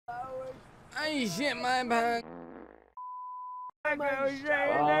I shit my pants.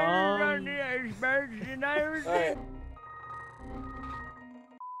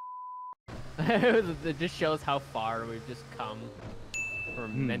 It just shows how far we've just come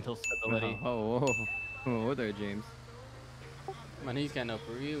from mental stability. Oh, there, James. Man, he's getting up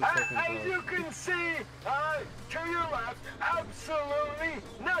real fucking close. As you can see, to your left, absolutely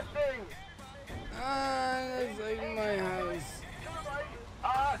nothing. That's like my house.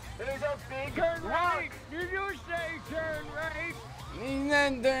 There's a big turn right. Did you say turn right? He's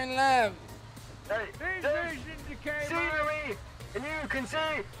not turn left. Hey, there's scenery, and you can see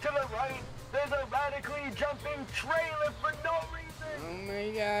to the right, there's a radically jumping trailer for no reason. Oh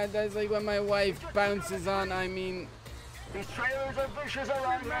my god, that's like when my wife bounces on, I mean. These trailers are vicious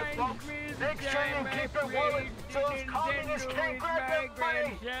around here, folks. Make sure you keep your wallet so those communists can't grab your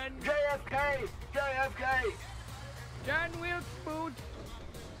money. JFK, JFK. John Wilkes Booth.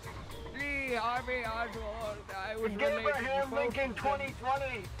 Lee Harvey Oswald. I was Abraham Lincoln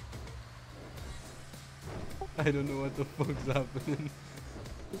 2020. I don't know what the fuck's happening.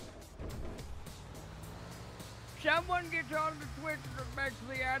 Someone gets on the Twitter that makes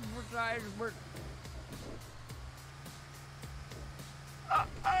the advertisement.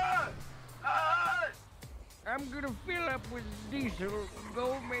 I'm gonna fill up with diesel.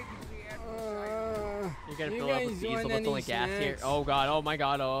 Go make the advertisement. You're gonna fill up with diesel with only gas here. Oh god, oh my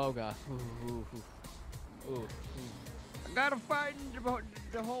god, oh god. Ooh. I gotta find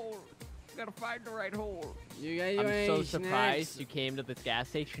the hole. Gotta find the right hole. I'm so surprised you came to this gas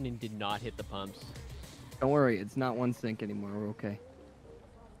station and did not hit the pumps. Don't worry, it's not one sink anymore. We're okay.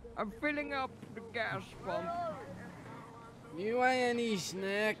 I'm filling up the gas pump. You want any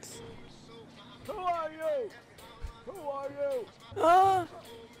snacks? Who are you? Who are you? Huh?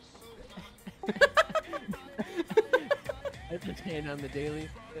 That's a hand on the daily.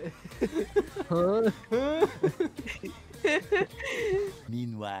 Huh?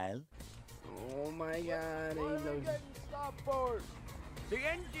 Meanwhile. Oh my god, The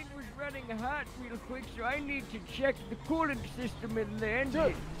engine was running hot real quick, so I need to check the coolant system in the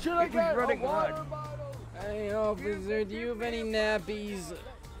engine. Should I get a water bottle? Hey officer, do you have any nappies?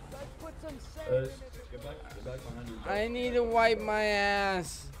 Get back behind you. I need to wipe my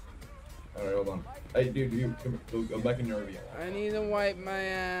ass. Alright, hold on. Hey, dude, you go back in your RV. I need to wipe my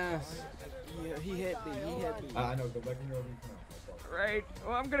ass. Yeah, he hit me. I know, go back in your RV. Right.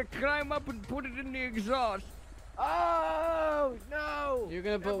 Well, I'm gonna climb up and put it in the exhaust. Oh, no! You're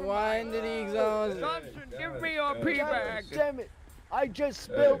gonna put wine into the exhaust? Johnson, give me your pee bag. Damn it. I just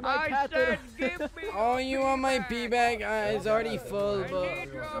spilled my catheter. Said, give me Oh, you want my pee bag? It's already full, but... I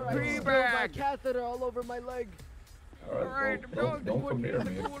need your I pee spilled my bag. catheter all over my leg. Alright, don't come near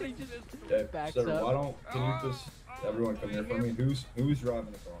me. Hey, sir, why don't, can you just, everyone come here for me? Who's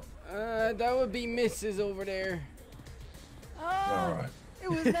driving the car? That would be Mrs. over there. Alright. It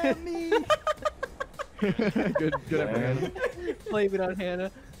was not me. Good man. Blame it on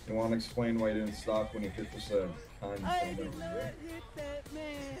Hannah. You want to explain why you didn't stop when you hit this kind I did not hit that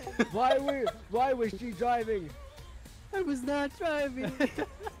man. Why was she driving? I was not driving.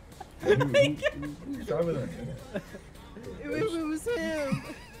 Who's driving that? It was him.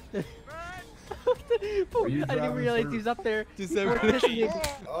 Were you I didn't driving realize for- he was up there. Just Poured piss in the,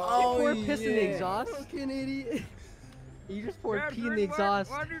 poured piss in the yeah. exhaust. Fucking idiot. You just poured pee in the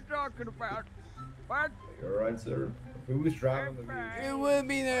exhaust. What are you talking about? What? You're right, sir. Who was driving the vehicle? It would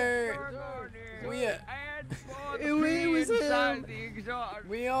be there. It was him. The exhaust.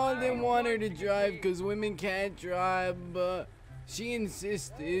 We all didn't want her to drive because women can't drive, but she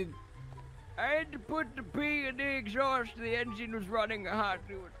insisted. I had to put the pee in the exhaust. The engine was running hot.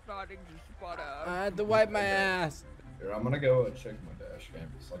 It was starting to sputter. I had to wipe my ass. Here, I'm gonna go and check my dash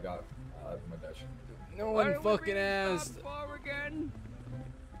cam because I got my dash cam. No What one are we fucking being asked. stopped for again?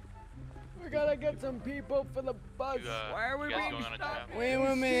 We gotta get some people for the bus. Why are we you guys being going on a stopped? traffic? Wait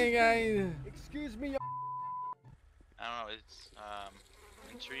a minute, guys. Excuse me. I don't know, it's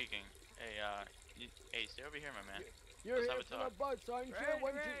intriguing. Hey, hey, stay over here, my man. You're Let's here have a for the talk. bus, aren't you?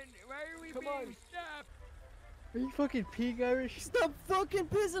 Why are we Come being on. stopped? Are you fucking peeing Irish? Stop fucking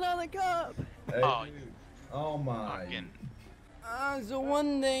pissing on the cop. Hey, Oh, oh my. fucking. So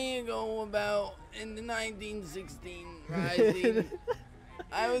one day ago, about in the 1916 rising,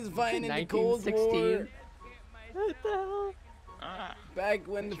 I was fighting in the Cold War. 1916? What the hell? Ah, Back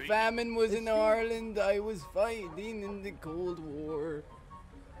when the famine was in Ireland, I was fighting in the Cold War.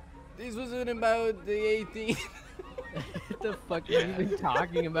 This was in about the 18th. What the fuck are you even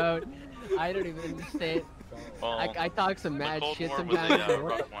talking about? I don't even understand. well, I talk some the mad Cold shit War was sometimes. a but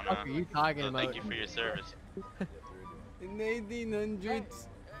what rough the one, fuck huh? are you talking So about? thank you for your service. In the 1800s.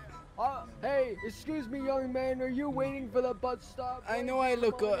 Hey, excuse me, young man. Are you waiting for the bus stop? I know I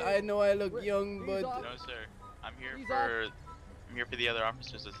look young, but No, sir. I'm here for the other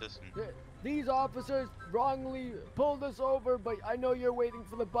officer's assistant. These officers wrongly pulled us over, but I know you're waiting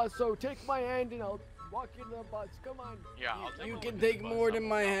for the bus, so take my hand and I'll walk you to the bus. Come on. Yeah, I'll take a you look can at take the bus. more than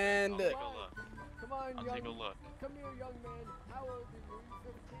my hand. I'll take a look. Come on, I'll take a look. Come here, young man. How old are you?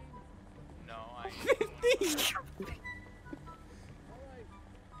 15? No, I. 50. Alright.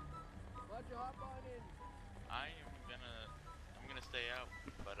 Why'd you hop on in? I'm gonna stay out,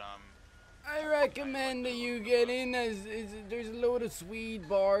 but I recommend that you get in there's a load of Swede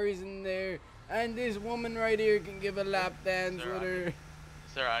bars in there, and this woman right here can give a lap dance with her.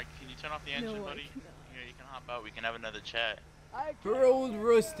 Sir, can you turn off the engine, buddy? You can hop out. We can have another chat. Her old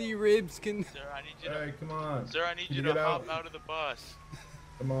rusty ribs can. Sir, I need you to. Hey, come on. Sir, I need Can you you to get hop out? out of the bus.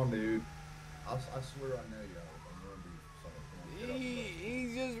 Come on, dude. I swear I know you. I'm gonna be sorry. Come on, get up.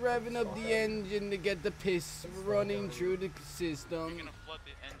 He's just revving up the engine to get the piss running through the system. You're gonna flood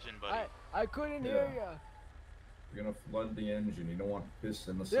the engine, buddy. I couldn't hear ya. You're gonna flood the engine. You don't want piss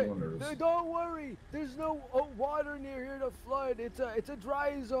in the cylinders. Don't worry. There's no water near here to flood. It's a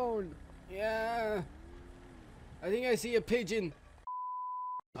dry zone. Yeah. I think I see a pigeon.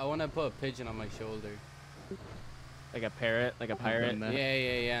 I want to put a pigeon on my shoulder. Like a parrot, like a pirate.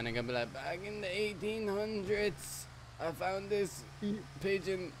 Yeah. And I'm gonna be like, back in the 1800s, I found this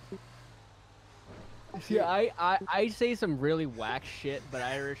pigeon. See, I say some really whack shit, but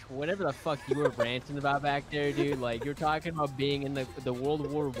Irish, whatever the fuck you were ranting about back there, dude, like you're talking about being in the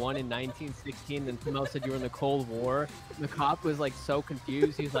World War I in 1916, and someone else said you were in the Cold War. The cop was like so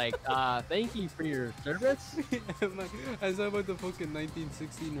confused. He's like, thank you for your service. I saw about the fucking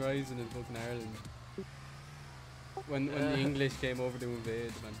 1916 rise in fucking Ireland. When the English came over to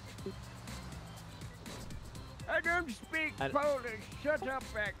invade, man. I don't speak Polish. Shut up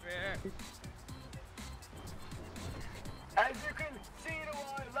back there. As you can see to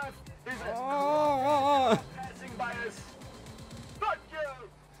our left is a passing by us. Fuck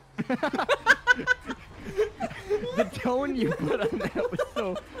you! The tone you put on that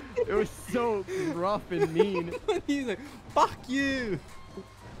was so rough and mean. He's like, fuck you!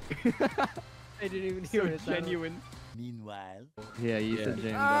 I didn't even hear it. Genuine. Meanwhile. Yeah, you said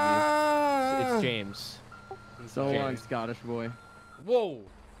James. It's James. So long, Scottish boy. Whoa!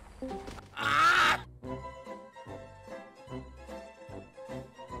 Ah!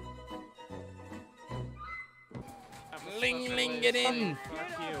 Ling ling, get in!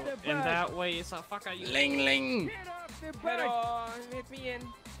 Fuck you. In that way, so fuck are you? Ling ling! Get off the Hello, bus. let me in.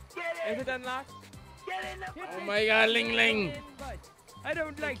 Get Is in! it unlocked? Get in the Oh my god, ling ling! I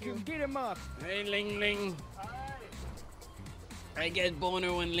don't like you. Get him off. Hey, ling ling! I get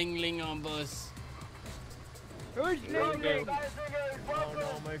boner when ling ling on bus. Who's leaving? Oh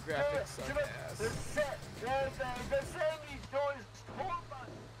no, my graphics suck ass. The saying these doors told us.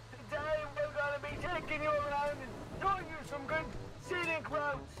 Today we're gonna be taking you around and showing you some good scenic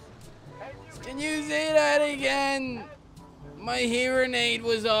routes. And Can you say that again? My hearing aid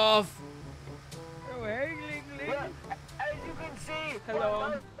was off. Oh, hey, Ling Ling. as you can see,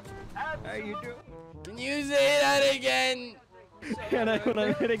 Hello. How you doing? Can you say that again? And when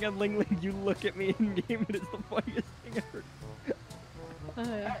I'm hitting on Ling Ling, you look at me in game. It is the funniest thing ever.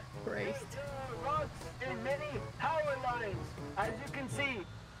 Christ. Rods and many power lines. As you can see,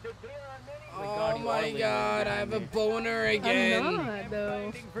 there are many. Oh my god, I have a boner again.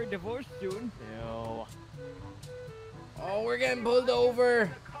 Filing for divorce soon. Ew. Oh, we're getting pulled over.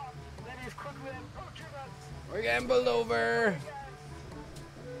 That is quickly approaching us. We're getting pulled over.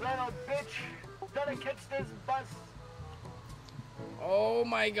 Little bitch, gotta catch this bus. Oh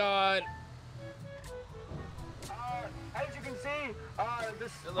my god. As you can see,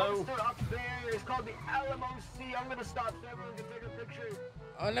 this poster up there is called the Alamo Sea. I'm gonna stop so everyone can take a picture.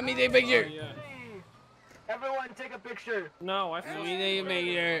 Oh, let me take a picture. Oh, yeah. Everyone take a picture. No, I Let flushed me take a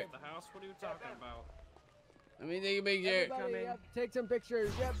picture. the house. What are you talking about? Let me take a picture. Everybody, yep, take some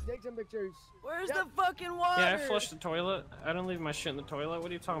pictures. Yep, take some pictures. Where's the fucking water? Yeah, I flushed the toilet. I don't leave my shit in the toilet. What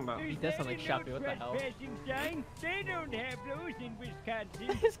are you talking about? He does sound like Shoppy. What the hell? Trespassing sign? They don't have those in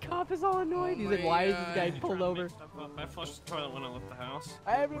Wisconsin. His cop is all annoyed. He's like, why is this guy pulled over? I flushed the toilet when I left the house.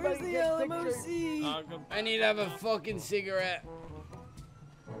 Everybody get pictures. Go I need to have a fucking cigarette.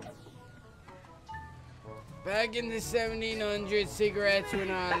 Back in the 1700s, cigarettes were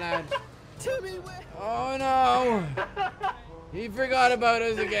not allowed. Oh no! He forgot about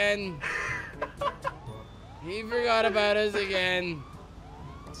us again. He forgot about us again.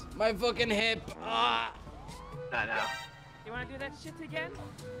 My fucking hip. Ah! I know. You wanna do that shit again?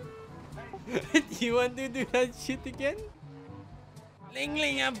 You want to do that shit again? Ling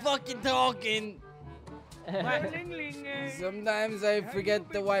Ling, I'm fucking talking. Sometimes I forget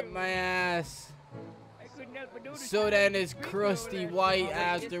to wipe my ass. So then it's crusty white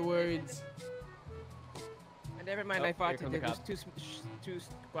afterwards. Never mind, I thought it was too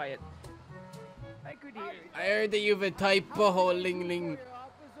quiet. I could hear it. I heard that you have a typo, Ling Ling.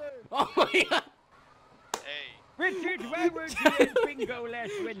 Oh my god! Hey. Richard, why weren't you at bingo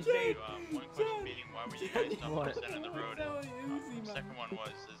last Wednesday? One question being, why were you guys stopped on the road? Second one was,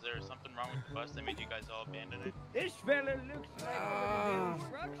 is there something wrong with the bus that made you guys all abandon it? This fella looks like one of those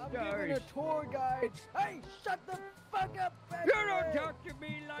rock I'm stars. giving a tour guide. Hey, shut the fuck up! You don't talk to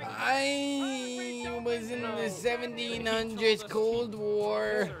me like that. I was in the 1700s Cold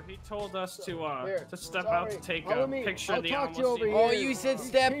War. Sir, he told us to step sorry. out to take Follow a me. picture I'll of the talk to you over animal here. Oh, you said These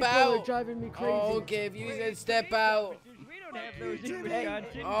step people out. are driving me crazy. Oh, okay, if you said step out. We don't have those in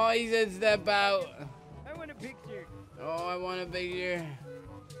Wisconsin. Oh, he said step out. I want a picture. Oh, I want a picture.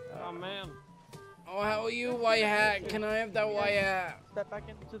 Oh man. Oh, how are you, white hat? Can I have that white hat? Step back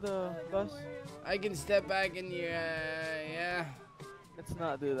into the bus. I can step back in your, yeah. Let's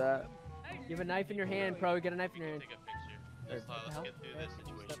not do that. You have a knife in your hand, bro. Get a knife in your hand. Take a picture. Let's get through this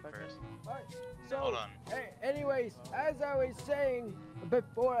situation first. Alright, so, Hold on. anyways, as I was saying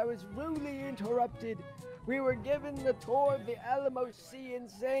before I was rudely interrupted, we were given the tour of the Alamo Sea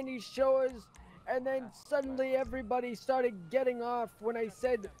and Sandy Shores, and then suddenly everybody started getting off when I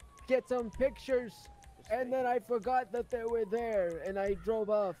said get some pictures, and then I forgot that they were there, and I drove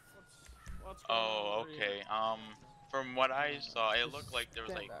off. Oh, okay. From what I saw, it looked like there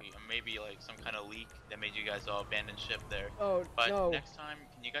was like maybe like some kind of leak that made you guys all abandon ship there. Oh, But no. next time,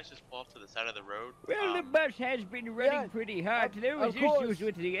 can you guys just pull off to the side of the road? Well, the bus has been running pretty hard. There was of course. issues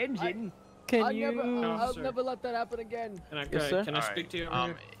with the engine. I'll never let that happen again. Can I, Yes, sir? can I speak to you over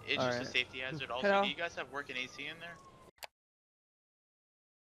here? It's All just right. a safety hazard. Also, Hello? do you guys have working AC in there?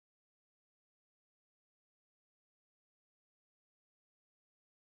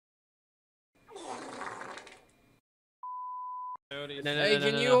 Hey,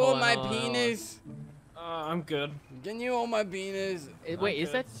 can you hold my penis? I'm good. Can you hold my penis? Wait,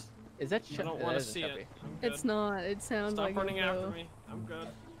 is good. that? I don't want to see it. I'm good. It's not. It sounds Stop like running it, after though. me. I'm good.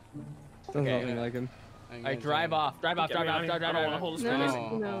 Doesn't nothing like him. Alright, drive off. Drive off. Get Drive me off. out of Drive here. I don't wanna off. hold this No, place.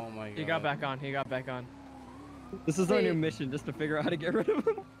 Oh, no. oh my god. He got back on. He got back on. This is our Hey. new mission, just to figure out how to get rid of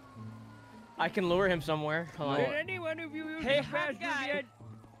him. I can lure him somewhere. Hold Did on. any one of you use Hey, the bathroom yet?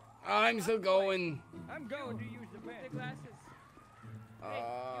 I'm still going. I'm going to use the bathroom. Glasses.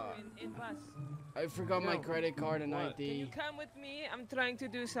 In bus. I forgot my credit card and Can ID. you come with me? I'm trying to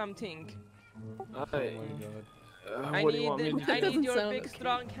do something. Oh my god. I what do you want me to do? I need Doesn't your sound big okay.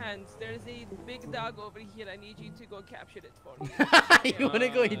 strong hands. There's a big dog over here. I need you to go capture it for me. You wanna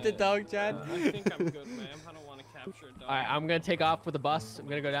go eat the dog, Chad? I think I'm good, ma'am. I don't want to capture a dog. Alright, I'm gonna take off with the bus. I'm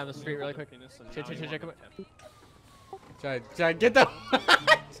gonna go down the street really quick. Check. Chad, get the.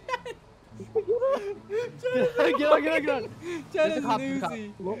 Get on. Chad There's is a cop.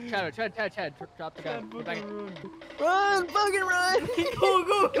 Lucy. Chad. Drop the gun. Get back in. Run! Fucking run!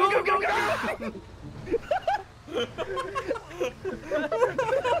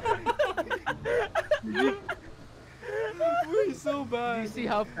 Go. We're so Do you bad. see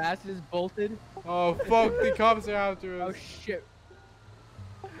how fast it is bolted? Oh fuck, the cops are after Oh us. shit.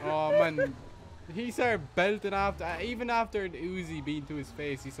 Oh man. He started belting after, even after an Uzi beat to his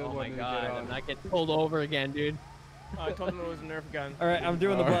face, he still Oh my wanted god, to get I'm on. not getting pulled over again, dude. Oh, I told him it was a Nerf gun. Alright, I'm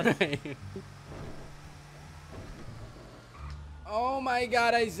doing the bus. Alright. Oh my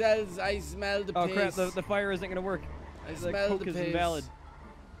god, I smelled the Oh piss. crap, the fire isn't gonna work. I The smelled coke the is piss. invalid.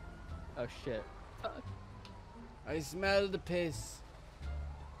 Oh shit. I smelled the piss.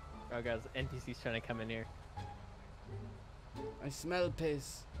 Oh guys, NPC's trying to come in here. I smell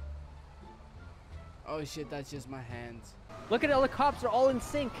piss. Oh shit, that's just my hands. Look at all the cops are all in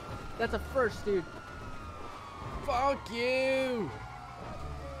sync. That's a first, dude. Fuck you!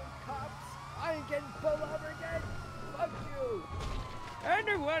 Cops, I ain't getting pulled over again. Fuck you. I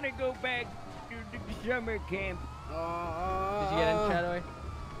don't want to go back to the summer camp. Did you get in, Chadoy?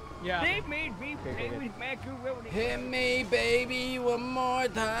 Yeah. They made me play with macaroni. Hit me, baby, one more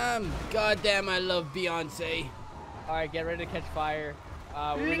time. God damn, I love Beyonce. Alright, get ready to catch fire.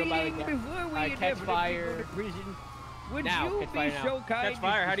 We're gonna go by the Before we Alright, catch inevitably fire. go to prison, would Now, you catch be fire now. so kind Catch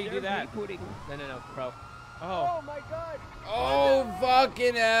fire, as how to do you do serve me that? pudding? No, pro. Oh my god. Oh,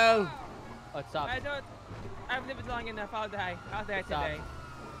 fucking hell. Oh, stop. I've lived long enough. I'll die Stop. today.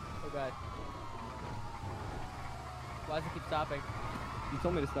 Oh god. Why does it keep stopping? You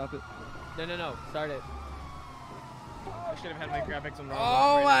told me to stop it. No. Start it. I should have had my graphics on wrong.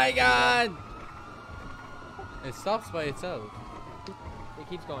 Oh my god. It stops by itself. It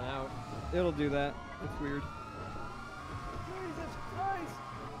keeps going out. It'll do that. It's weird. Jesus Christ!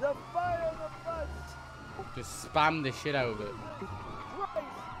 The fire on the bus! Just spam the shit out of it. Christ!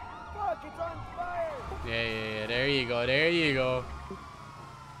 Fuck, it's on fire! Yeah. There you go. There you go.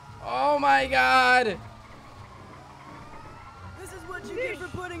 Oh my god! This is what you get for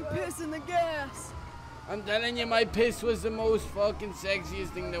putting piss in the gas. I'm telling you, my piss was the most fucking sexiest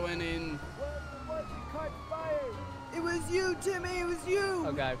thing that went in. What you caught fire? It was you, Timmy. It was you.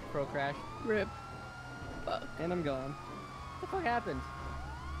 Oh god, pro crash. Rip. Fuck. And I'm gone. What the fuck happened?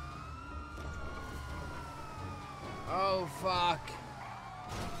 Oh fuck.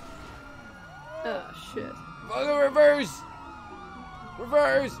 Oh shit. Fucking reverse!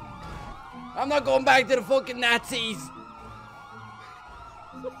 Reverse! I'm not going back to the fucking Nazis!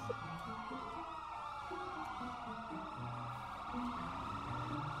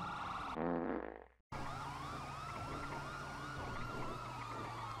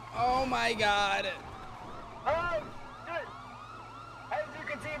 Oh my god! Oh, shit! As you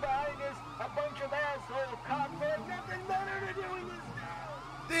can see behind us, a bunch of asshole cops have nothing better to do in this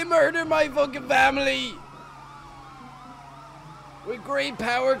town! They murdered my fucking family! With great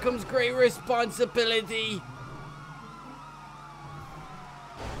power comes great responsibility.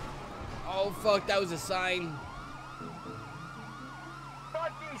 Oh fuck, that was a sign.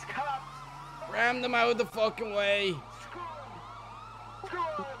 Fuck these cops! Ram them out of the fucking way. Screw all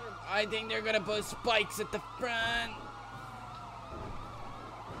of them! I think they're gonna put spikes at the front.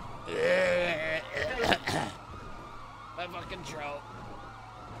 My fucking throat.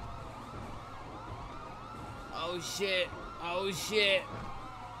 Oh shit. Oh shit.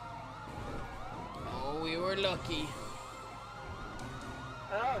 Oh, we were lucky.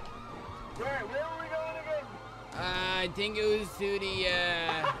 Where were we going again? I think it was to the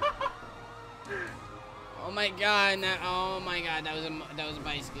oh my god, oh my god, that was a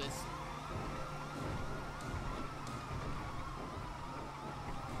bicyclist.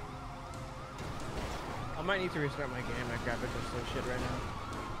 I might need to restart my game. My graphics are so shit right now.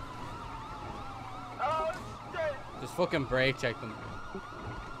 Oh shit! Just fucking brake check them.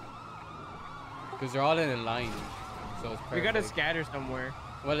 Because they're all in a line. So it's perfect. We gotta scatter somewhere.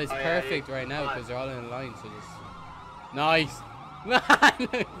 Well, it's perfect right now because they're all in a line, so just... Nice!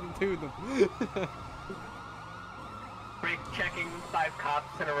 Do them. Break checking 5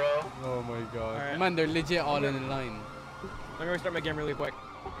 cops in a row. Oh my god. Right. Man, they're legit all in a line. I'm gonna restart my game really quick.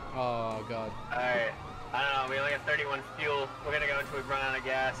 Oh god. Alright. I don't know, we only have 31 fuel. We're gonna go until we run out of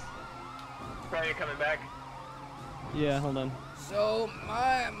gas. Bro, you coming back? Yeah, hold on. So,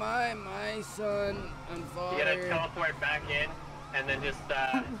 my son and father... You gotta teleport back in and then just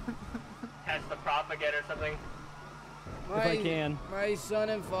test the prop again or something? If I can. My son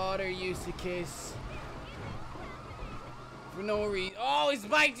and father used to kiss. For no reason. Oh, it's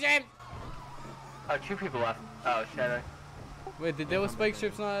spike strips! Oh, 2 people left. Oh, Chadoy. Wait, did those spike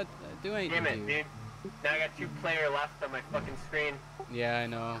strips not do anything? Damn it, dude. Now I got 2 player left on my fucking screen. Yeah, I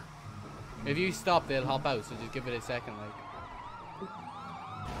know. If you stop, they'll hop out, so just give it a second, like.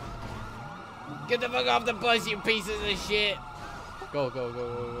 Get the fuck off the bus, you pieces of shit! Go.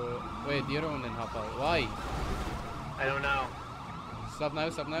 Wait, the other one didn't hop out. Why? I don't know. Stop now.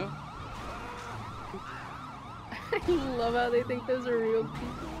 I love how they think those are real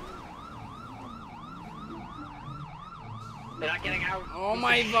people. They're not getting out. Oh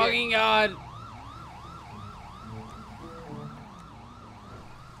my fucking god!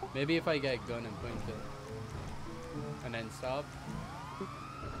 Maybe if I get a gun and point it. And then stop.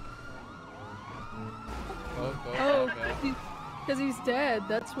 Go. Oh, because he's dead,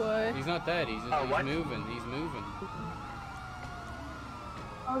 that's why. He's not dead, he's moving.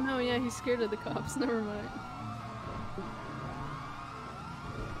 Oh no, yeah, he's scared of the cops, never mind.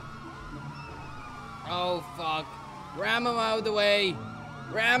 Oh fuck. Ram him out of the way.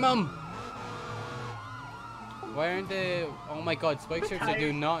 Ram him. Why aren't they? Oh my god, spike strips are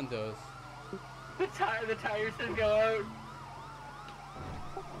doing nothing to us. The tires didn't go out.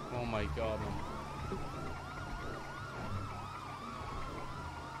 Oh my god, man.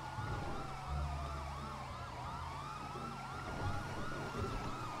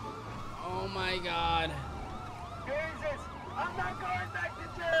 Oh my god. Jesus, I'm not going back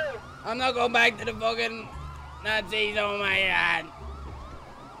to jail. I'm not going back to the fucking Nazis, oh my god.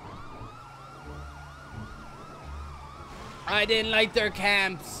 I didn't like their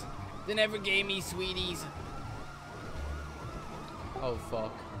camps. They never gave me sweeties. Oh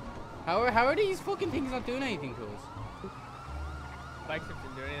fuck. How are these fucking things not doing anything to us? Bike strips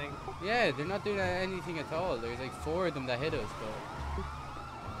didn't do anything. Yeah, they're not doing anything at all. There's like 4 of them that hit us, but...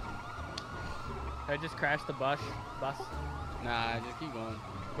 I just crashed the bus. Nah, just keep going.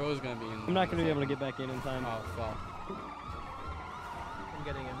 Pro's gonna be in. I'm not gonna be able to get back in time. Oh fuck. I'm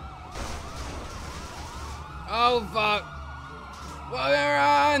getting him. Oh fuck. Well,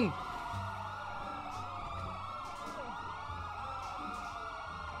 run!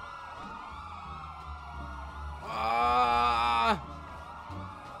 Ah!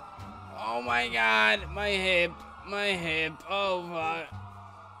 Oh my god, my hip, oh fuck.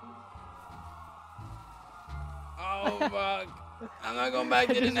 Oh fuck. I'm not going back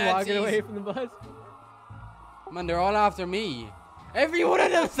to the Just Nazis. walking away from the bus. Man, they're all after me. Every one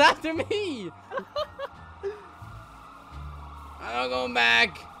of them's after me. I'm not going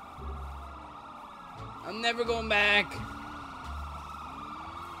back. I'm never going back.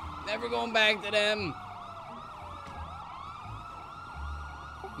 Never going back to them.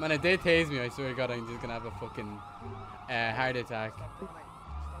 Man, if they tase me, I swear to God, I'm just gonna have a fucking heart attack.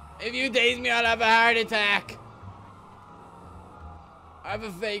 If you tase me, I'll have a heart attack. I have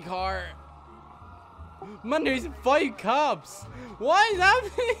a fake heart. Man, there's 5 cops. What is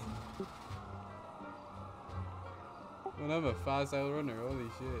happening? Man, I'm a fast out runner. Holy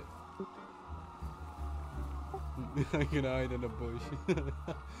shit. I can hide in a bush.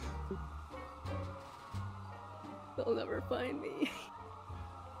 They'll never find me.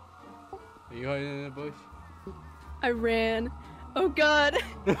 Are you hiding in a bush? I ran. Oh god.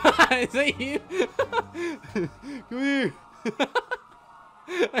 Is that you? Come here.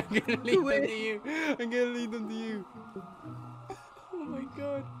 I'm gonna lead them to you. I'm gonna lead them to you. Oh my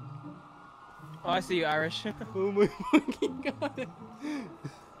god. Oh, I see you, Irish. Oh my fucking god.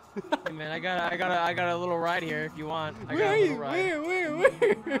 Hey man, I got a little ride here if you want. Where are you?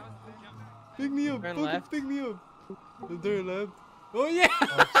 Where? Pick me up. Turn left. Pick me up. Turn left. Oh yeah.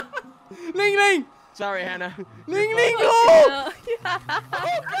 Ling Ling. Sorry, Hannah. Ling Ling, go! Oh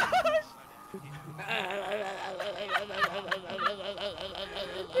gosh!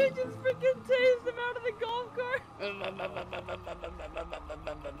 They just freaking tased him out of the golf cart.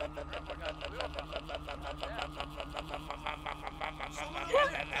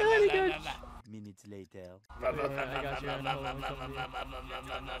 Minutes later. I got you.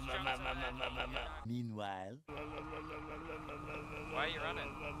 Meanwhile. Why are you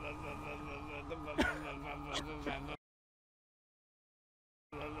running?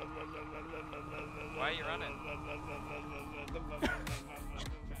 Why are you running?